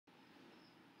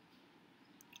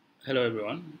Hello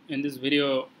everyone. In this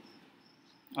video,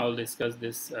 I'll discuss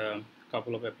this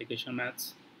couple of application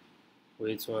maths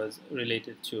which was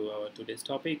related to our today's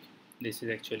topic. This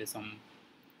is actually some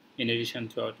in addition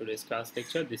to our today's class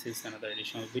lecture. This is another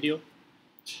additional video.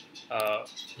 Uh,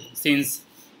 since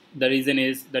the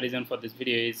reason for this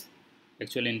video is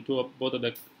actually in both of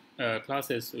the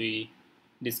classes we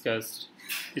discussed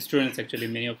students actually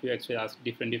many of you actually asked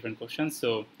different questions,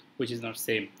 so which is not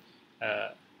same. Uh,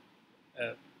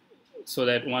 uh, so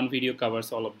that one video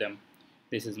covers all of them.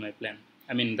 This is my plan.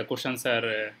 I mean, the questions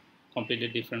are completely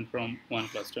different from one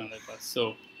class to another class.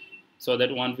 So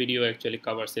that one video actually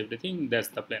covers everything. That's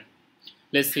the plan.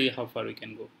 Let's see how far we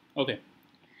can go. Okay.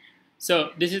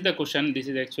 So this is the question. This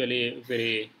is actually a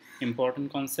very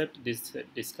important concept. This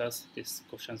discuss these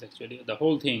questions actually. The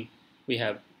whole thing we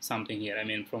have something here. I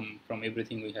mean, from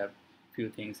everything we have few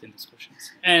things in these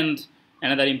questions. And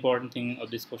another important thing of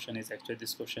this question is actually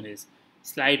this question is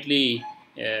slightly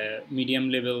medium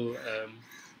level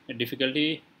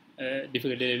difficulty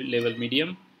level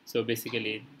medium. So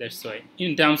basically that's why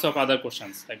in terms of other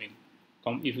questions, I mean,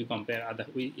 if we compare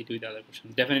it with other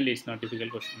questions, definitely it's not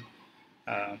difficult question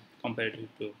comparative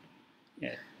to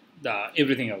yeah, the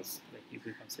everything else. Like if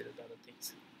we consider the other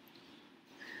things,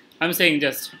 I'm saying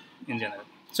just in general.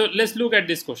 So let's look at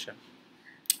this question.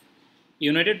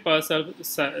 United Power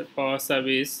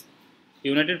Service,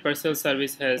 United Parcel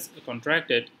Service has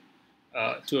contracted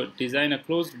to design a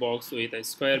closed box with a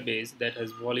square base that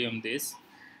has volume this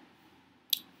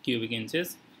cubic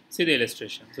inches. See the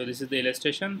illustration. So this is the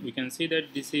illustration. We can see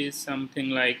that this is something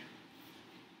like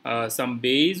some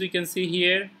base we can see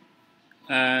here,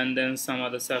 and then some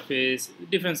other surface,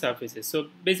 different surfaces. So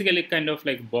basically kind of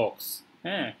like box,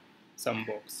 some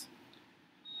box.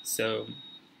 So,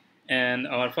 and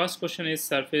our first question is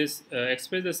surface,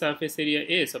 express the surface area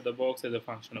S of the box as a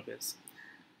function of S.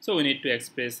 So we need to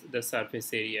express the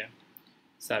surface area.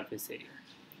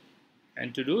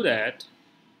 And to do that,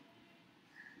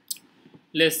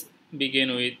 let's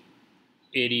begin with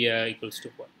area equals to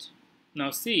what?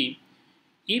 Now see,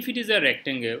 if it is a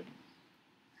rectangle,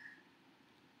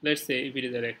 let's say if it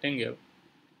is a rectangle,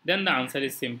 then the answer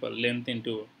is simple, length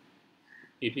into,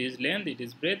 if it is length, it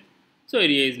is breadth, so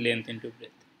area is length into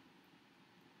breadth,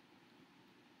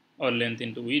 or length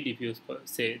into width. If you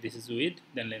say this is width,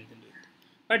 then length into width.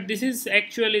 But this is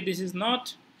actually, this is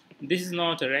not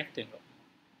a rectangle.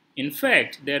 In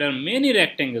fact, there are many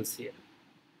rectangles here.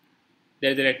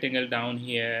 There is a rectangle down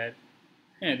here,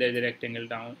 and there is a rectangle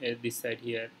down at this side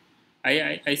here.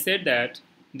 I said that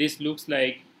this looks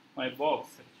like my box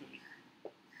actually.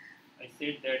 I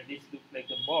said that this looks like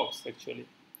a box actually.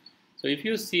 So if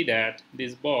you see that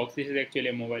this box, this is actually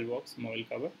a mobile box, mobile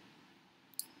cover.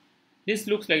 This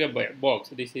looks like a box.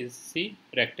 This is see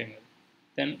rectangle.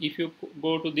 Then if you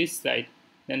go to this side,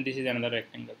 then this is another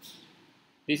rectangle.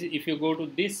 This is, if you go to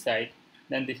this side,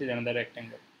 then this is another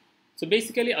rectangle. So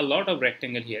basically a lot of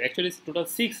rectangle here. Actually it's total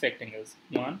 6 rectangles.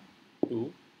 1,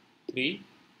 2, 3,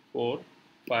 4,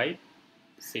 5,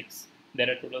 6.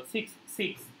 There are total 6.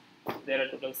 There are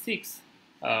total 6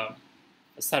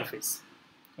 surface.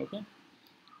 Okay.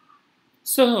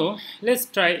 So let's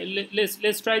try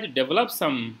to develop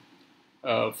some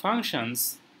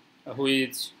functions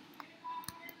which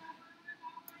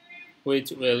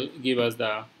will give us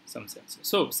the some sense.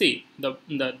 So see the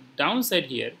downside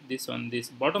here, this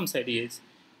bottom side is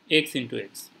x into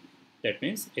x. That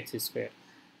means x square.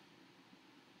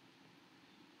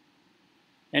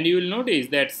 And you will notice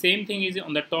that same thing is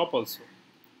on the top also,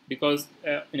 because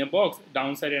in a box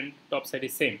downside and top side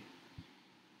is same.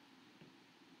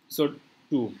 So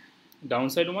 2,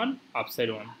 downside 1,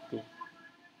 upside 1, 2,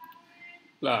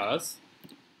 plus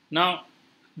now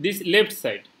this left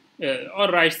side or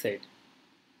right side,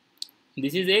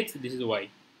 this is x, this is y.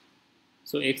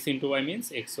 So x into y means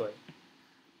xy.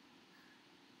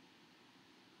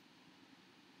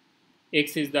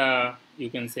 X is the, you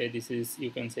can say this is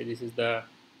the,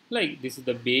 like this is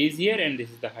the base here and this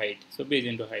is the height. So base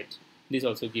into height. This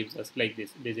also gives us like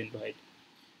this, base into height.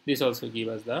 This also gives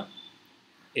us the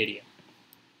area.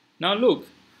 Now look,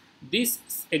 this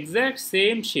exact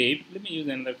same shape, let me use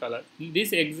another color.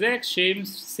 This exact same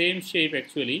shape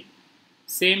actually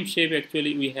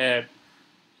we have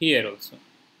here also.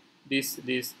 This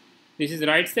is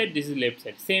right side, this is left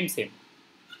side, same.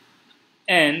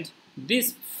 And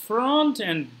this front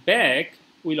and back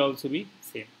will also be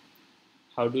same.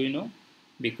 How do you know?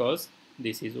 Because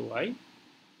this is y,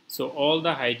 so all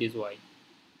the height is y.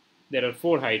 There are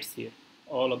 4 heights here,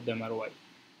 all of them are y,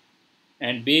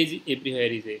 and base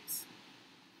everywhere is x.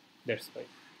 That's why.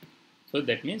 So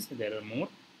that means there are more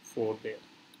 4 there.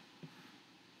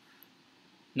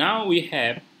 Now we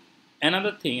have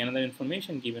another thing, another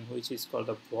information given, which is called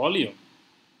the volume.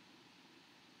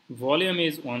 Volume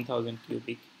is 1000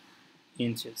 cubic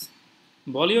inches.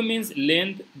 Volume means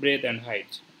length, breadth, and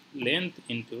height. Length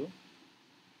into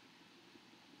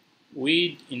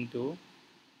width into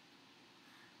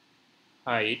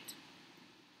height.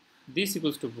 This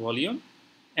equals to volume,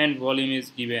 and volume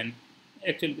is given.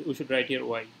 Actually, we should write here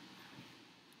y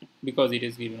because it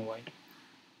is given y.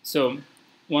 So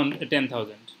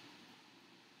 10,000.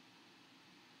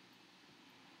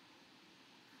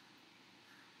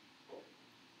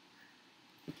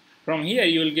 From here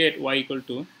you will get y equal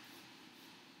to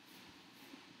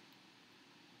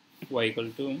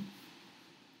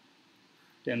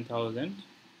 10,000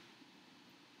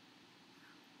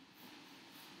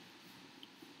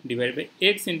 divided by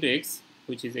x into x,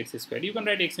 which is x squared. You can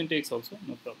write x into x also,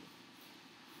 no problem.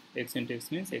 X into x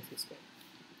means x squared.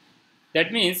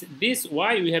 That means this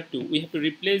y we have to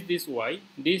replace this y.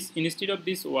 This, instead of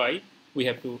this y, we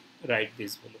have to write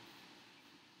this value.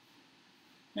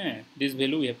 This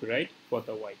value we have to write for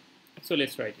the y. So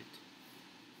let's write it.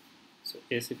 So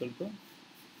s equal to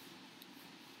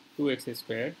 2x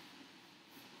squared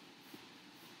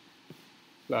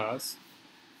plus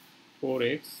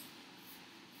 4x,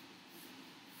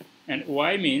 and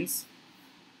y means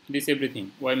this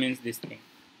everything. Y means this thing.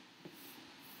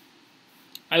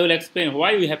 I will explain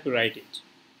why we have to write it.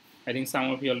 I think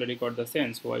some of you already got the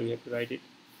sense why we have to write it,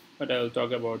 but I will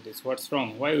talk about this. What's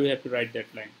wrong? Why we have to write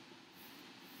that line?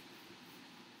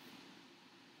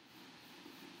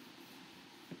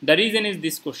 The reason is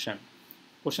this question.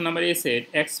 Question number A said,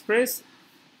 express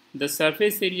the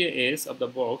surface area S of the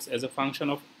box as a function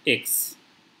of x.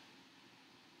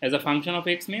 As a function of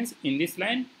x means in this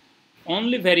line,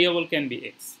 only variable can be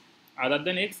x. Other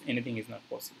than x, anything is not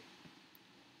possible.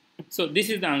 So this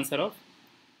is the answer of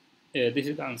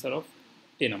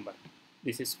a number.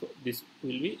 This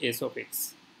will be S of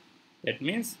x. That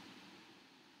means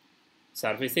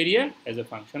surface area as a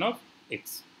function of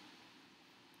x.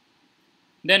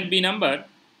 Then B number.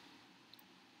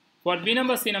 For B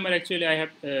number, C number, actually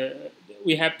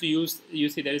we have to use, you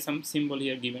see there is some symbol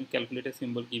here given, calculator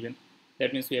symbol given.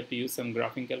 That means we have to use some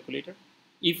graphing calculator.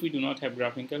 If we do not have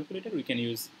graphing calculator, we can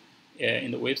use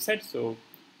in the website. So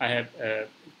I have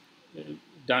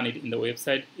done it in the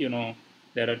website. You know,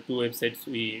 there are two websites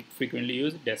we frequently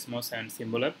use, Desmos and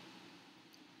Symbolab.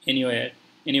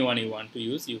 Anyone you want to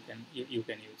use, you can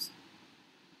use.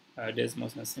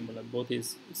 Desmos and Symbolab,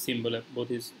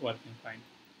 both is working fine.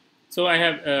 So I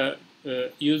have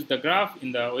used the graph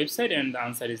in the website, and the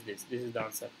answer is this. This is the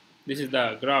answer. This is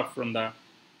the graph from the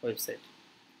website.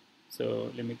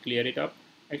 So let me clear it up.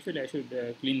 Actually, I should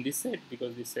clean this side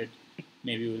because this side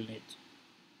maybe we'll need.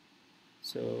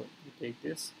 So we take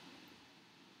this.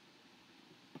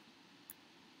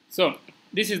 So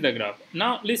this is the graph.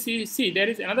 Now let's see there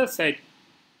is another side,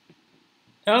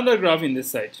 another graph in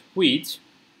this side, which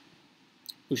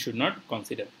we should not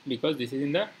consider because this is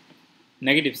in the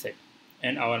negative side,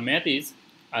 and our math is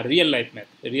a real life math.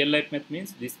 Real life math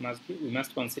means we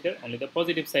must consider only the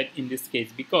positive side in this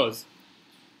case, because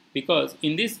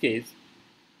in this case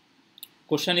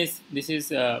question is, this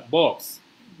is a box.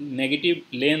 Negative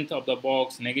length of the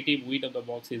box, negative width of the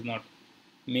box is not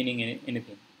meaning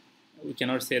anything. We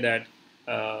cannot say that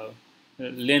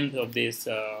length of this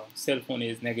cell phone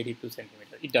is negative 2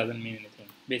 centimeters. It doesn't mean anything.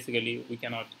 Basically, we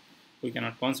cannot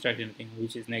construct anything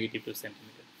which is negative 2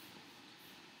 centimeters.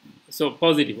 So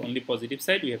positive, only positive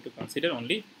side, we have to consider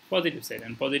only positive side,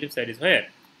 and positive side is where?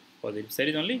 Positive side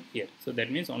is only here. So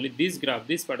that means only this graph,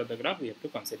 this part of the graph we have to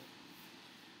consider.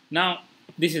 Now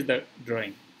this is the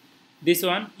drawing. This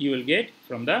one you will get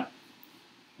from the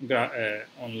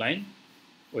online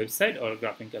website or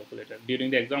graphing calculator.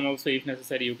 During the exam also, if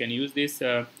necessary, you can use this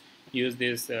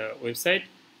website.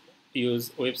 Use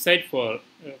website for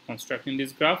constructing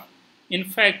this graph. In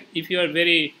fact, if you are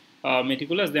very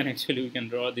meticulous, then actually we can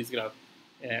draw this graph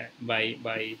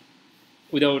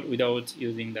without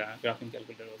using the graphing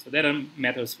calculator also. There are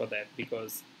methods for that,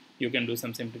 because you can do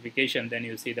some simplification. Then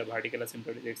you see the vertical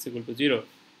asymptote is x equal to 0,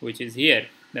 which is here.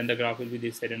 Then the graph will be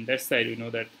this side and that side. We know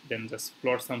that. Then just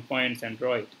plot some points and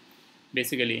draw it.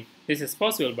 Basically, this is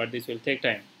possible, but this will take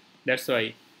time. That's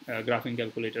why graphing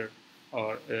calculator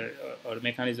or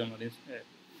mechanism of this,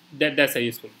 that's a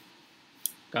useful.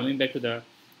 Coming back to the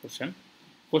question.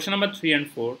 Question number 3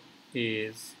 and 4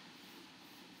 is,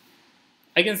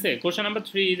 I can say question number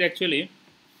 3 is actually,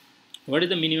 what is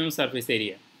the minimum surface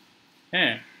area?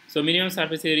 So minimum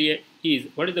surface area is,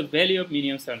 what is the value of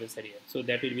minimum surface area? So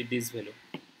that will be this value,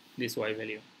 this y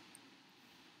value.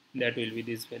 That will be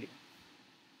this value.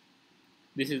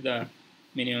 This is the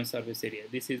minimum surface area.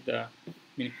 This is the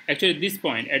actually this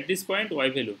point, at this point y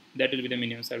value, that will be the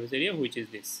minimum surface area, which is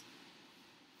this.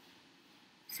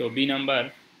 So B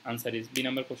number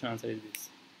question answer is this.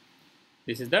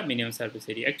 This is the minimum surface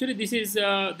area. Actually this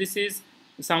is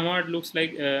somewhat looks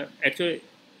like actually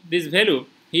this value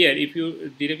here, if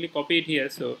you directly copy it here,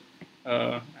 so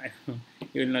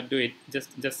you will not do it,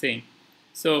 just saying.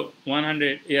 So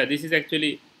 100, yeah, this is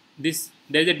actually this,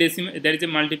 there is a decimal, there is a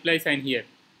multiply sign here,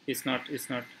 it's not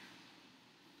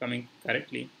coming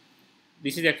correctly.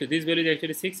 This is actually, this value is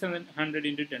actually 600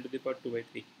 into 10 to the power 2 by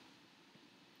 3.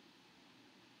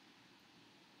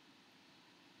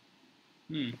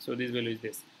 So this value is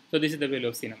this. So this is the value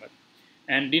of C number.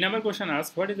 And D number question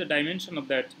asks, what is the dimension of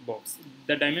that box?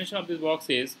 The dimension of this box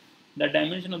is,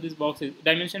 dimension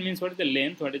means what is the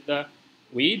length, what is the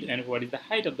width, and what is the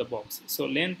height of the box. So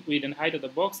length, width, and height of the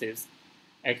box is,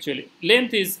 actually,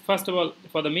 length is, first of all,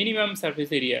 for the minimum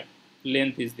surface area,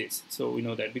 length is this. So we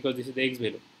know that because this is the x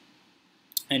value.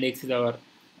 And x is our,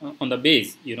 on the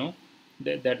base, you know,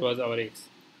 that was our x.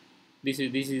 This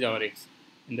is our x.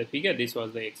 In the figure, this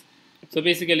was the x. So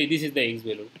basically, this is the x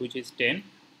value, which is 10,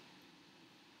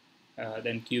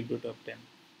 then cube root of 10.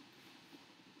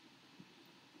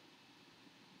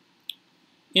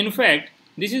 In fact,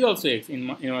 this is also x in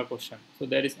our question. So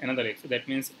there is another x. So that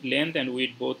means length and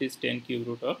width both is 10 cube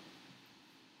root of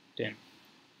 10.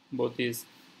 Both is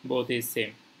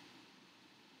same.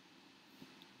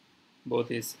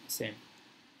 Both is same.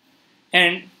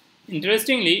 And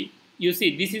interestingly, you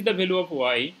see, this is the value of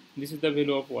y. This is the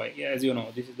value of y. As you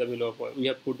know, this is the value of y. We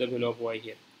have put the value of y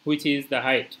here, which is the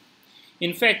height.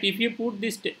 In fact, if you put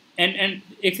this and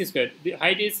x squared, the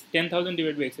height is 10,000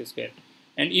 divided by x squared.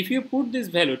 And if you put this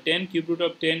value 10 cube root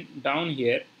of 10 down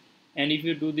here, and if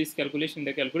you do this calculation in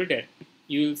the calculator,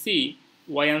 you will see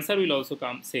y answer will also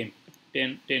come same,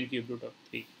 10 cube root of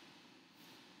 3.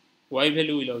 Y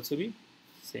value will also be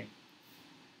same,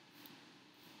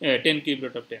 10 cube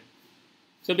root of 10.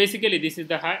 So basically, this is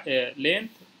the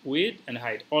length, width, and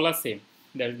height. All are same.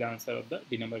 That is the answer of the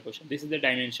D number question. This is the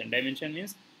dimension. Dimension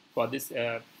means for this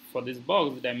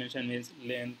box, the dimension means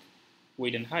length,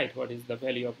 width, and height. What is the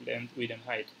value of length, width, and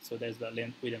height? So that's the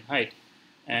length, width, and height.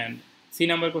 And C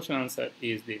number question answer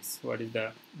is this. What is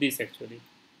this actually?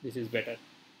 This is better.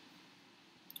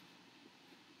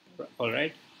 All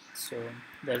right. So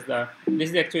this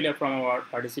is actually from our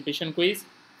participation quiz.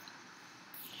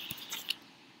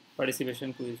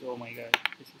 Oh my god,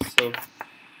 this is so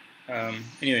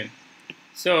anyway,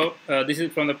 so this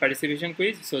is from the participation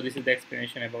quiz. So this is the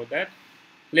explanation about that.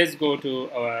 Let's go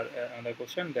to our another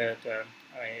question that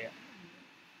I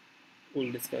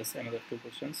will discuss another two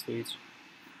questions, which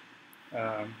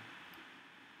let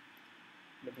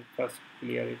me first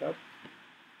clear it up.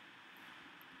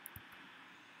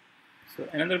 So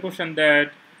another question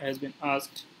that has been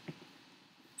asked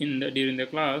during the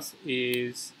class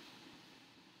is,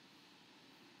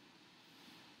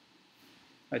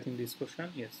 I think this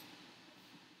question, yes.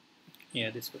 Yeah,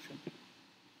 this question.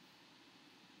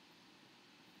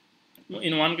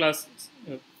 In one class,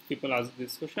 people ask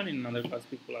this question. In another class,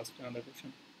 people ask another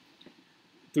question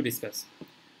to discuss.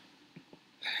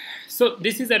 So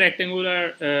this is a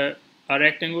rectangular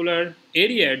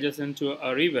area adjacent to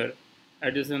a river.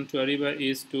 Adjacent to a river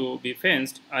is to be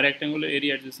fenced. A rectangular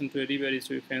area adjacent to a river is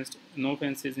to be fenced. No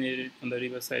fence is needed on the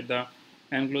river side. The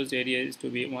enclosed area is to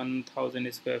be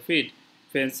 1,000 square feet.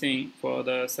 Fencing for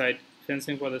the side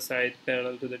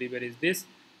parallel to the river is this.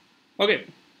 Okay.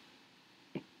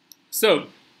 So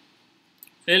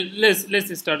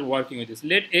let's start working with this.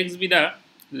 Let x be the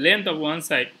length of one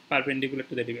side perpendicular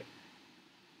to the river.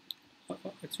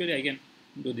 Actually, I can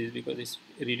do this because it's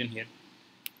written here,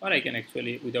 or I can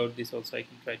actually without this also I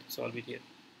can try to solve it here.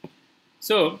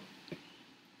 So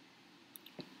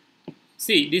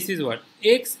see, this is what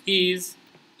x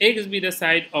be the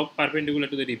side of perpendicular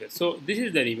to the river. So this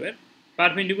is the river.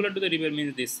 Perpendicular to the river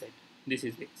means this side. This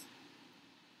is x.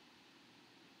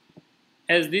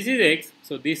 As this is x,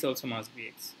 so this also must be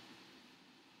x.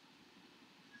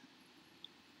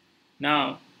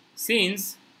 Now,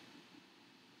 since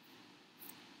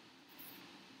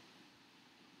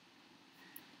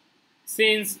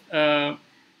this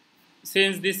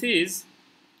is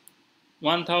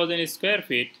 1,000 square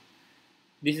feet,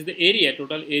 this is the area,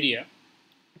 total area.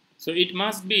 So it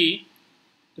must be,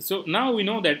 so now we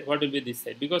know that what will be this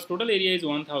side, because total area is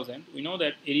 1,000. We know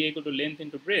that area equal to length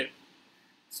into breadth.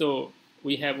 So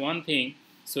we have one thing,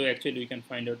 so actually we can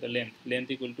find out the length.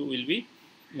 Length equal to will be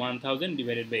 1,000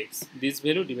 divided by x. This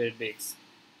value divided by x.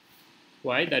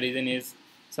 Why? The reason is,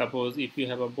 suppose if you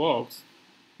have a box,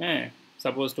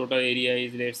 suppose total area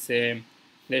is let's say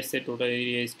total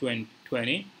area is 20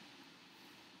 20,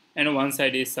 and one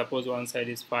side is, suppose one side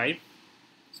is 5,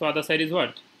 so other side is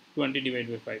what? 20 divided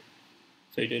by 5.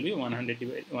 So it will be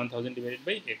 1000 divided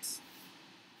by x.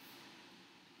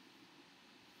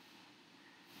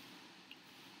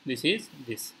 This is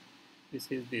this. This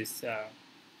is this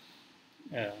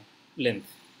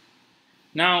length.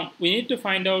 Now we need to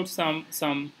find out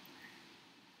some.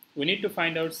 We need to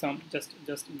find out some. Just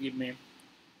give me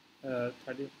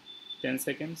 10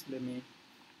 seconds. Let me.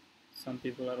 Some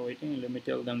people are waiting. Let me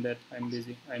tell them that I'm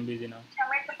busy. I'm busy now.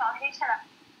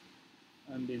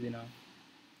 I'm busy now.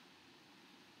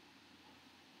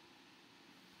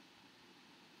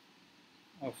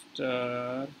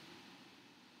 After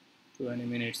 20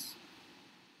 minutes.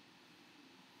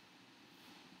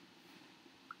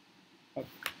 Okay.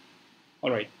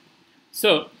 All right.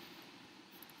 So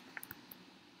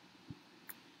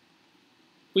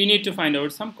we need to find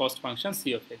out some cost function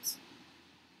c of x.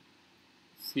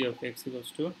 C of x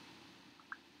equals to.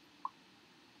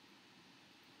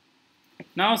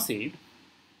 Now see,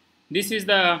 this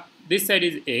side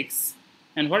is x,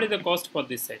 and what is the cost for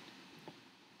this side?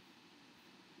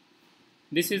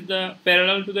 This is the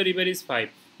parallel to the river is 5.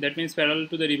 That means parallel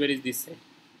to the river is this side.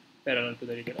 Parallel to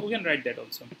the river. We can write that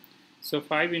also. So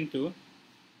 5 into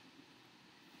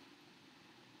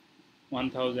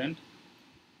 1000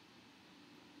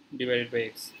 divided by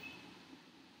x.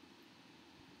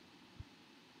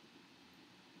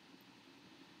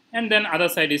 And then other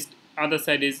side is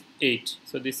 8.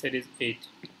 So this side is 8.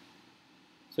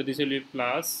 So this will be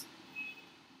plus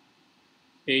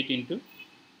 8 into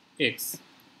x.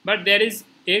 But there is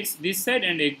x this side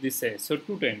and x this side. So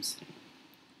 2 times.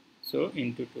 So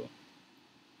into 2.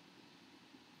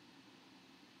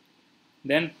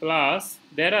 Then plus,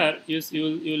 there are, you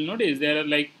will notice there are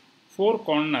like 4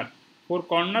 corner. 4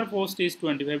 corner post is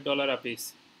 $25 a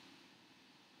piece.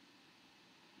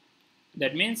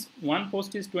 That means one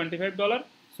post is $25.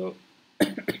 So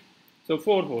so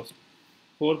 4 post.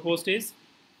 4 post is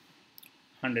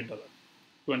 $100.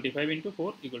 25 into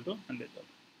 4 equal to $100.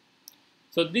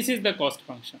 So this is the cost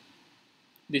function.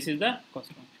 This is the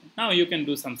cost function. Now you can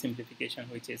do some simplification,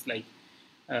 which is like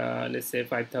let's say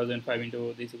 5,000, 5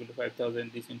 into this equal to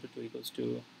 5,000, this into 2 equals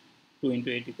to 2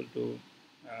 into 8 equal to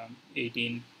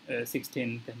 18,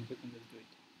 16, then you can just do it.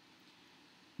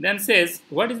 Then says,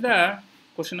 what is the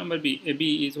question number B?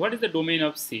 B is what is the domain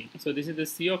of C? So this is the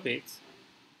C of x.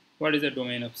 What is the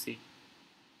domain of C?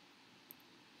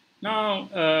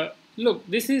 Now look,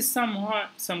 this is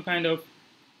some kind of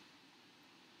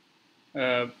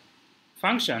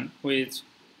function which,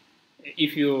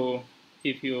 if you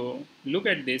look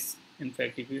at this, in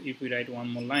fact, if we write one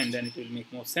more line, then it will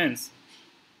make more sense.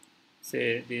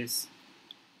 Say this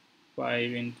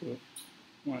 5 into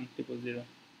 1 000.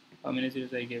 How many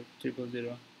zeros I gave?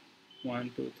 000.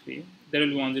 1 2 3. There will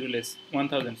be 1 0 less.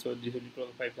 1000. So this will be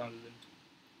total 5,000.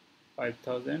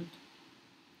 5,000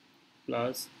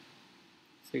 plus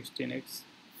 16x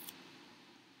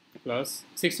plus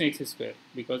 16x square,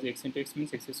 because x into x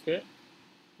means x square,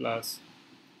 plus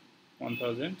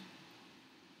 1000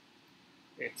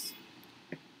 x.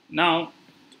 Now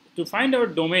to find our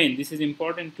domain, this is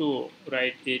important to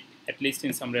write it at least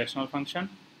in some rational function.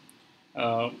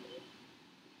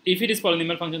 If it is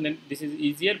polynomial function, then this is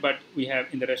easier, but we have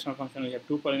in the rational function we have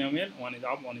 2 polynomial, one is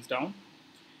up, one is down.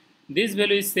 This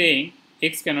value is saying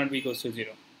x cannot be equals to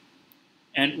 0,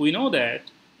 and we know that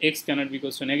x cannot be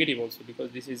equals to negative also,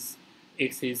 because this is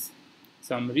x is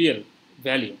some real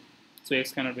value, so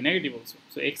x cannot be negative also,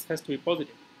 so x has to be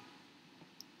positive.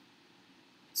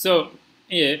 So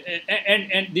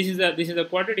and this is a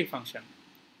quadratic function.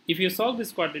 If you solve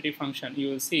this quadratic function, you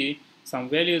will see some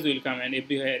values will come, and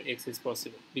everywhere x is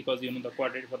possible, because you know the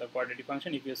quadratic for the quadratic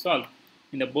function. If you solve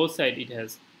in the both side, it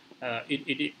has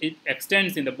it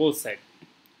extends in the both side.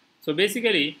 So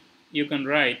basically you can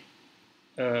write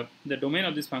the domain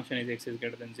of this function is x is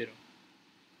greater than 0.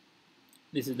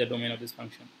 This is the domain of this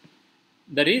function.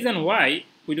 The reason why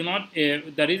we do not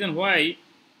the reason why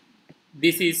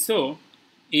this is so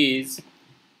is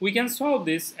we can solve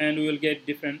this and we will get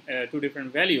different two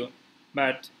different value,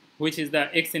 but which is the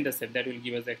x-intercept that will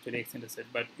give us actually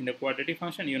x-intercept. But in the quadratic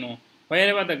function, you know,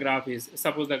 wherever the graph is,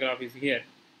 suppose the graph is here,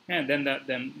 and then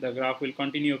the graph will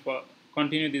continue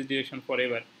this direction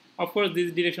forever. Of course,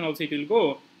 this direction also it will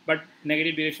go, but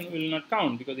negative direction will not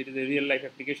count because it is a real life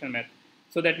application math.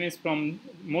 So that means from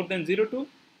more than 0 to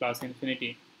plus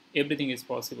infinity, everything is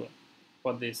possible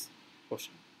for this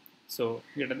question. So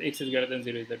x is greater than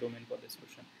 0 is the domain for this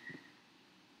question.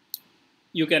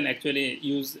 You can actually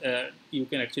use, you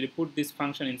can actually put this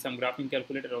function in some graphing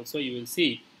calculator also. You will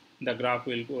see the graph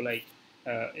will go like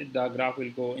the graph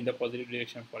will go in the positive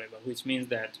direction forever, which means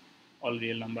that all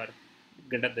real number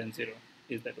greater than 0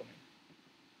 is the domain.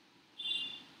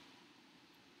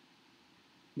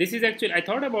 This is actually, I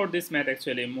thought about this math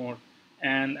actually more,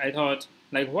 and I thought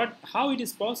like how it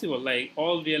is possible, like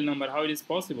all real number, how it is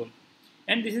possible.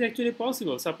 And this is actually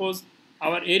possible. Suppose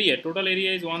our area, total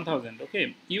area is 1000.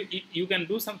 Okay, you can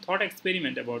do some thought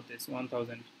experiment about this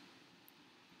 1000.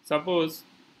 Suppose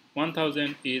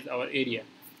 1000 is our area.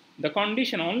 The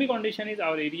condition, only condition is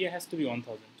our area has to be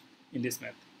 1000 in this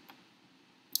math.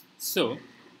 So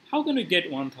how can we get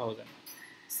 1000?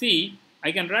 See,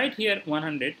 I can write here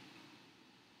 100.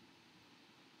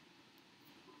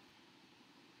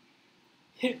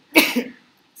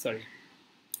 Sorry,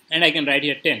 and I can write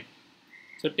here 10.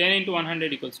 So 10 into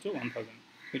 100 equals to 1000,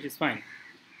 which is fine.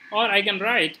 Or I can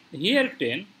write here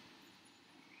 10,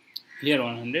 here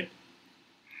 100,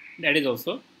 that is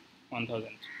also 1000.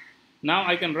 Now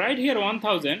I can write here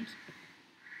 1000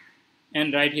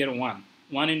 and write here 1.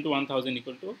 1 into 1000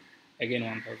 equal to again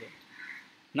 1000.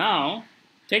 Now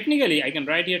technically I can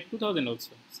write here 2000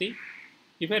 also. See,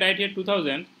 if I write here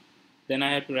 2000, then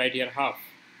I have to write here half,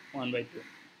 1 by 2.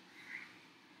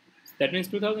 That means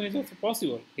 2000 is also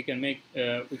possible. We can make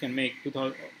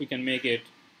 2000. We can make it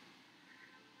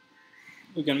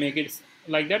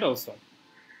like that also.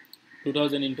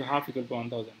 2000 into half equal to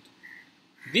 1000.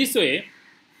 This way,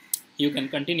 you can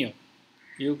continue.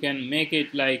 You can make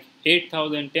it like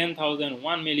 8,000, 10,000,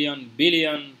 1 million,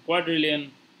 billion,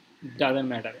 quadrillion, doesn't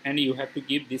matter. And you have to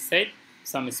give this side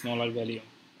some smaller value.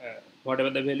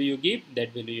 Whatever the value you give,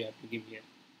 that value you have to give here.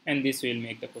 And this will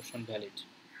make the question valid.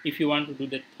 If you want to do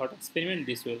the thought experiment,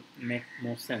 this will make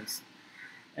more sense.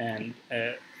 And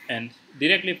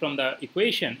directly from the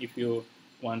equation, if you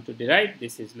want to derive,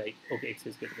 this is like, okay, x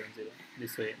is greater than 0.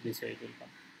 This way it will come.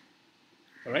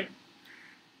 All right.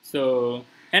 So,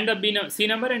 and the C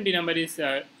number and D number is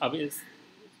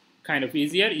kind of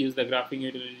easier. Use the graphing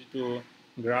utility to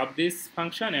graph this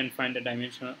function and find the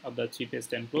dimension of the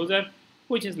cheapest enclosure,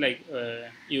 which is like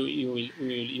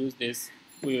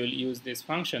we will use this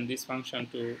function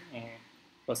to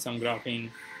for some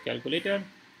graphing calculator.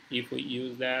 If we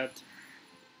use that,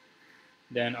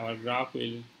 then our graph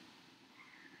will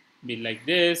be like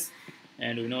this,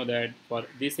 and we know that for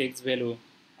this x value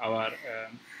our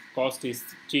cost is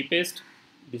cheapest.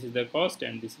 This is the cost,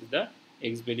 and this is the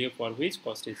x value for which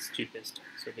cost is cheapest.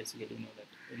 So basically we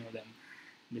know them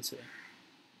this way.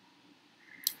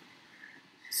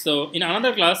 So in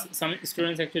another class, some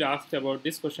students actually asked about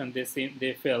this question.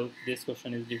 They felt this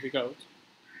question is difficult.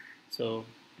 So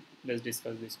let's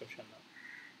discuss this question now.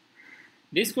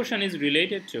 This question is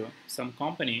related to some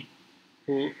company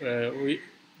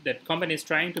that company is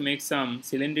trying to make some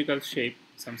cylindrical shape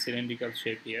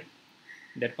here.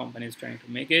 That company is trying to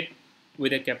make it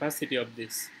with a capacity of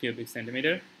this cubic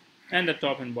centimeter, and the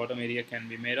top and bottom area can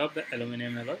be made of the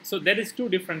aluminum alloy. So there is two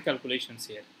different calculations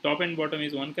here. Top and bottom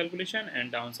is one calculation,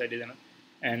 and downside is another,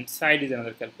 and side is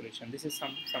another calculation. This is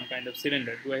some kind of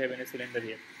cylinder. Do I have any cylinder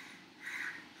here?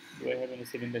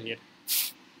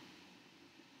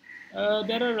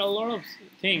 There are a lot of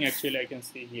things actually I can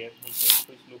see here which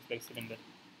looks like cylinder.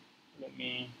 Let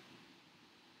me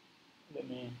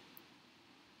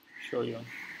show you.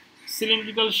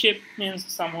 Cylindrical shape means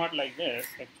somewhat like this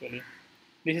actually.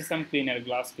 This is some cleaner,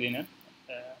 glass cleaner,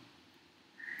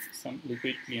 some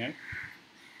liquid cleaner,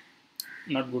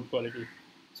 not good quality.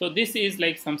 So this is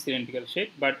like some cylindrical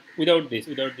shape, but without this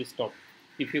top.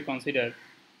 If you consider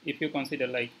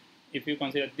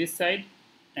this side,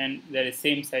 and there is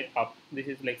same side up, this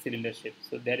is like cylinder shape.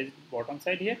 So there is bottom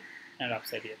side here and up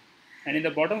side here, and in the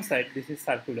bottom side this is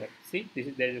circular. See,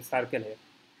 there is a circle here.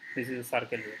 This is a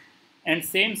circle here, and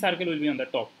same circle will be on the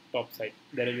top side.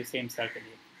 There will be same circle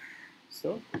here.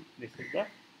 So this is the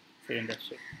cylinder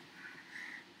shape,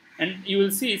 and you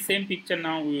will see same picture.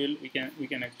 Now we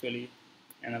can actually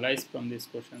analyze from this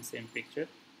question same picture,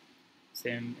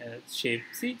 same shape.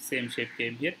 See, same shape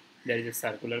came here. There is a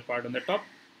circular part on the top,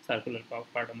 circular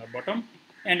part on the bottom,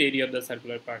 and area of the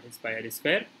circular part is pi r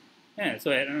square. Yeah,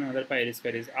 so another pi r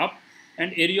square is up,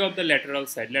 and area of the lateral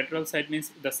side. Lateral side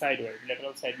means the sidewise.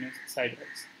 Lateral side means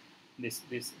sideways. This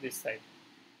side.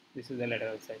 This is the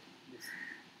lateral side.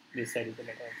 This side is the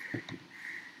lateral side.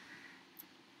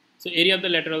 So area of the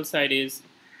lateral side is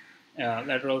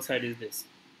this.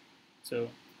 So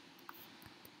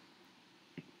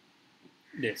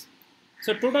this.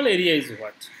 So total area is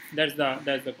what? That's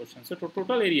the question. So total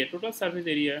surface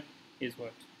area is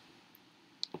what?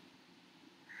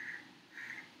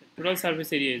 Total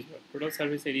surface area is what? Total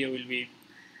surface area will be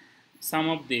sum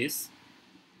of this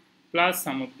plus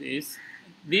sum of this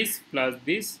plus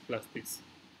this plus this,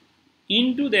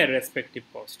 into their respective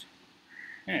cost.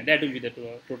 That will be the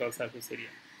total surface area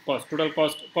total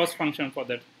cost function for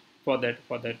that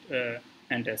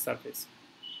entire surface.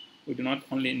 We do not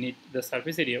only need the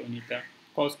surface area, we need the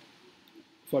cost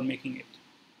for making it,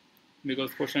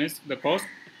 because question is the cost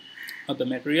of the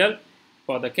material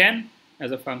for the can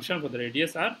as a function for the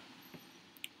radius r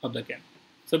of the can.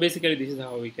 So basically this is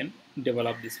how we can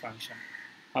develop this function.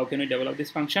 How can we develop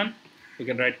this function? We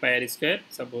can write pi r square.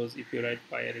 Suppose if you write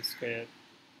pi r square,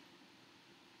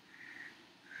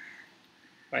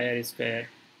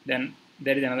 then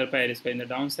there is another pi r square in the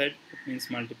downside. It means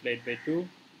multiplied by 2.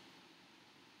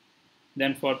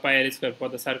 Then for pi r square, for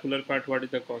the circular part, what is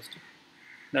the cost?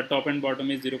 The top and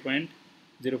bottom is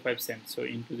 0.05 cents. So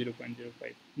into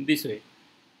 0.05 this way.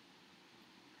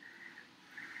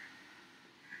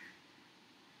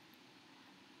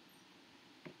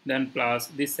 Then plus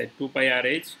this side 2 pi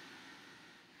RH.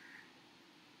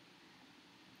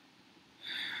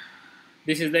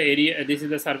 This is the area. This is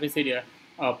the surface area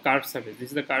of curved surface. This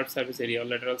is the curved surface area or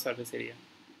lateral surface area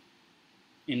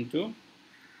into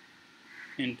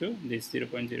this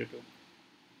 0.02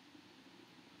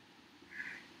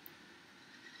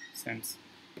 cents.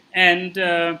 And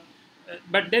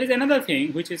but there is another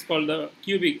thing which is called the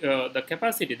cubic, the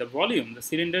capacity, the volume. The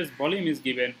cylinder's volume is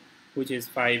given, which is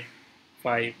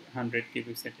 500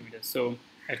 cubic centimeters. So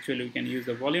actually we can use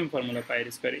the volume formula pi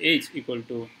r square h equal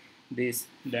to this.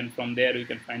 Then from there we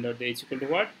can find out the h equal to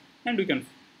what, and we can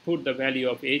put the value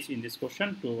of h in this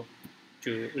question to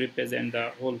represent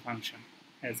the whole function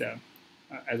as a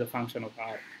function of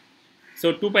r.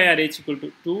 So 2 pi r h equal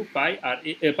to 2 pi r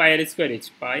square h.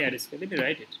 Pi r square, let me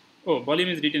write it. Oh, volume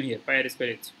is written here, pi r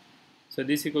square h. So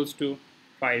this equals to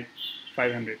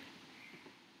 500.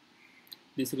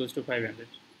 This equals to 500.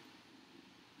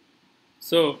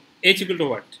 So h equal to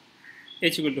what?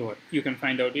 H equal to what? You can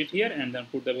find out it here and then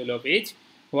put the value of h.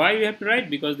 Why we have to write?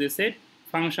 Because they said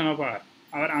function of r.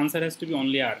 Our answer has to be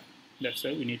only r. That's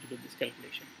why we need to do this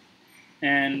calculation.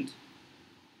 And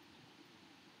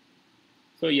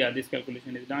so yeah, this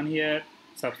calculation is done here.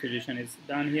 Substitution is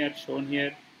done here, shown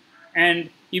here. And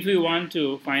if we want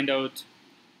to find out,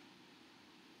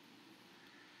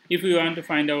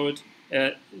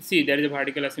 see, there is a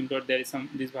vertical asymptote. There is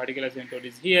this vertical asymptote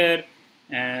is here.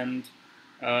 And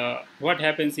what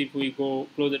happens if we go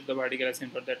closer to the vertical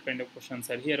asymptote? That kind of questions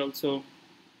are here also.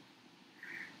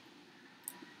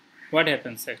 What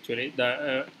happens actually?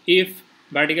 If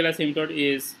vertical asymptote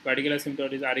is r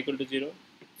equal to 0,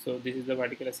 so this is the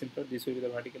vertical asymptote. This will be the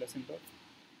vertical asymptote.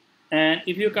 And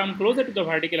if you come closer to the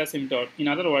vertical asymptote, in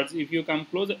other words, if you come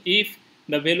closer, if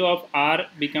the value of r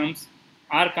comes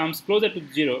closer to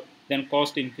 0, then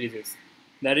cost increases.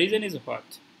 The reason is what?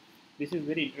 This is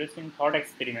very interesting thought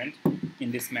experiment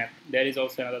in this map. There is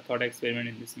also another thought experiment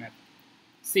in this map.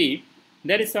 See,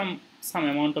 there is some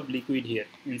amount of liquid here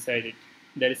inside it.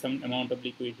 There is some amount of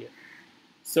liquid here.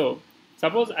 So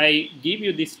suppose I give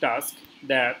you this task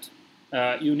that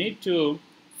you need to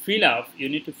fill up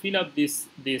this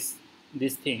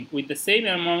thing with the same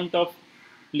amount of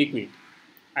liquid.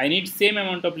 I need same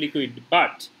amount of liquid,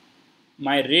 but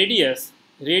my radius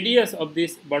of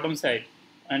this bottom side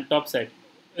and top side,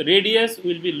 radius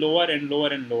will be lower and lower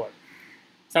and lower.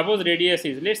 Suppose radius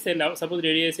is, suppose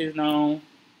radius is now,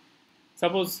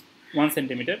 suppose 1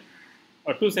 centimeter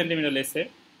or 2 centimeter, let's say.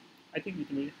 I think it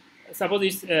will be, suppose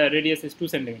its radius is 2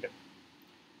 centimeter.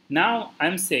 Now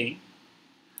I'm saying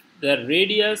the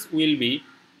radius will be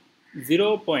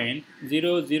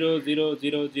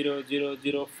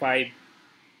 0.0000005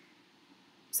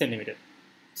 centimeter.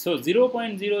 So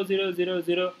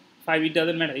 0.00005, it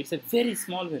doesn't matter. It's a very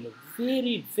small value,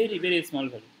 very, very, very small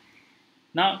value.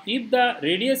 Now, if the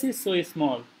radius is so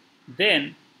small,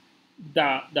 then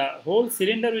the whole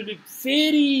cylinder will be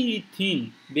very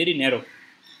thin, very narrow,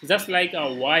 just like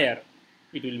a wire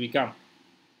it will become.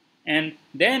 And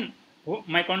then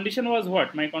my condition was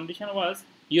what? My condition was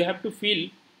you have to fill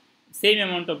same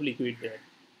amount of liquid there.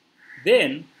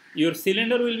 Then your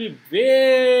cylinder will be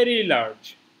very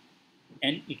large,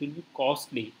 and it will be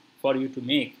costly for you to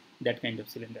make that kind of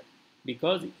cylinder,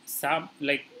 because some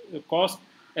like cost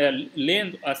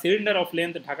length, a cylinder of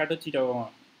length Dhaka to Chittagong,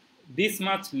 this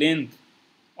much length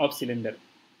of cylinder,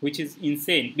 which is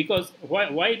insane. Because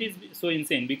why it is so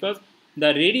insane? Because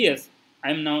the radius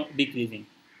I am now decreasing.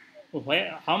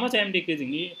 How much I am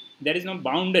decreasing? There is no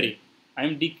boundary. I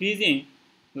am decreasing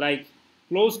like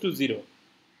close to 0.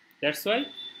 That's why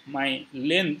my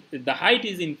length, the height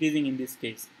is increasing in this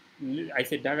case. I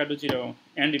said Dhaka to Chittagong,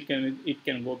 and it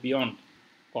can go beyond.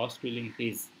 Cost will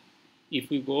increase. If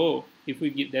we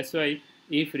give, that's why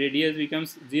if radius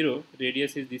becomes 0,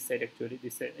 radius is this side actually.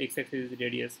 This side, x-axis is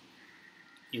radius.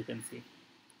 you can see.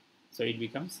 So it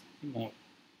becomes more.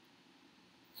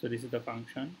 So this is the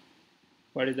function.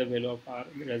 What is the value of R?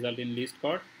 The result in least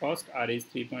cost. R is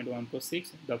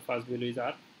 3.146. The first value is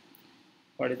R.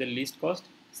 What is the least cost?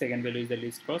 Second value is the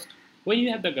least cost. When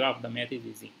you have the graph, the math is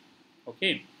easy.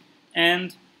 Okay.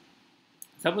 And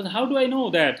suppose, how do I know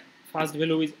that first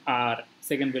value is R,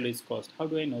 second value is cost? How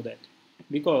do I know that?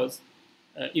 Because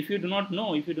if you do not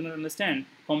know, if you do not understand,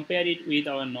 compare it with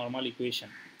our normal equation.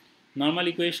 Normal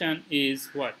equation is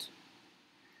what?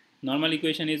 Normal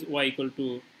equation is y equal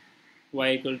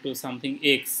to something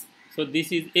x. So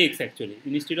this is x actually.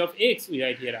 Instead of x, we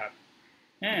write here r.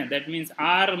 That means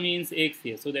r means x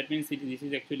here. So that means this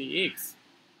is actually x.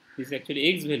 This is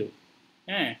actually x value.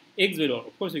 X value,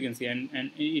 of course you can see, and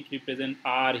it represents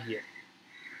r here.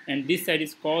 And this side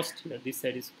is cost here. This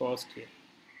side is cost here.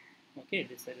 Okay,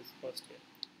 this side is cost here.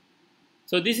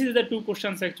 So this is the two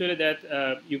questions actually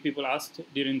that you people asked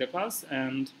during the class.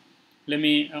 And let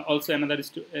me also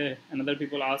another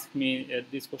people asked me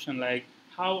this question like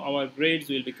how our grades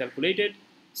will be calculated.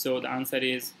 So the answer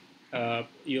is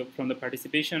from the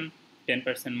participation,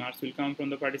 10% marks will come from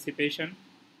the participation,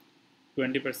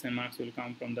 20% marks will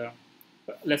come from the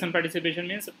lesson participation.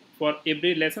 Means for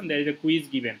every lesson there is a quiz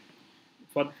given.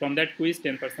 From that quiz,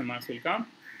 10% marks will come.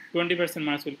 20%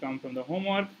 marks will come from the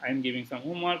homework. I am giving some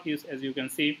homework. As you can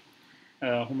see,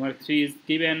 homework 3 is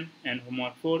given and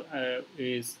homework 4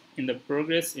 is in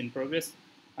progress.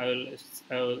 I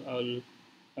will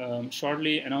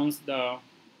shortly announce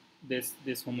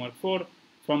this homework 4.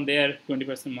 From there,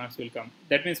 20% marks will come.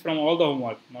 That means from all the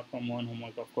homework, not from one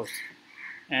homework, of course.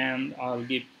 And I'll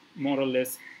give more or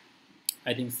less,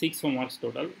 I think 6 homeworks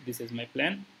total. This is my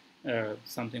plan,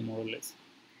 something more or less.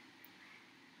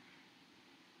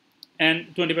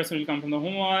 And 20% will come from the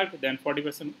homework, then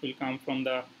 40% will come from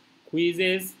the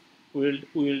quizzes. We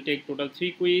will take total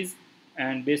 3 quiz,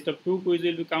 and based of 2 quiz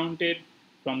will be counted.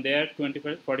 From there,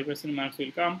 40% marks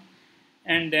will come,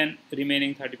 and then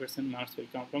remaining 30% marks will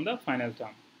come from the final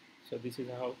term. So this is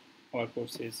how our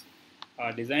courses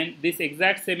are designed. This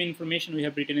exact same information we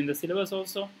have written in the syllabus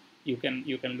also. You can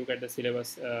look at the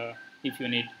syllabus if you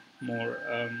need more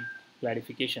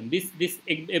clarification.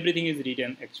 Everything is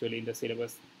written actually in the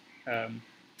syllabus.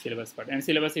 Syllabus part, and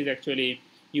syllabus is actually,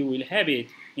 you will have it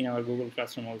in our Google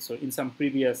Classroom also. In some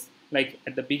previous, like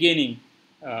at the beginning,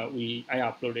 I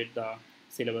uploaded the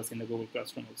syllabus in the Google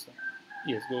Classroom also.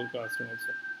 Yes, Google Classroom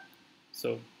also.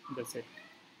 So that's it.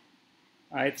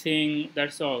 I think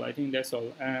that's all.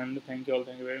 And thank you all.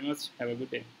 Thank you very much. Have a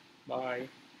good day. Bye.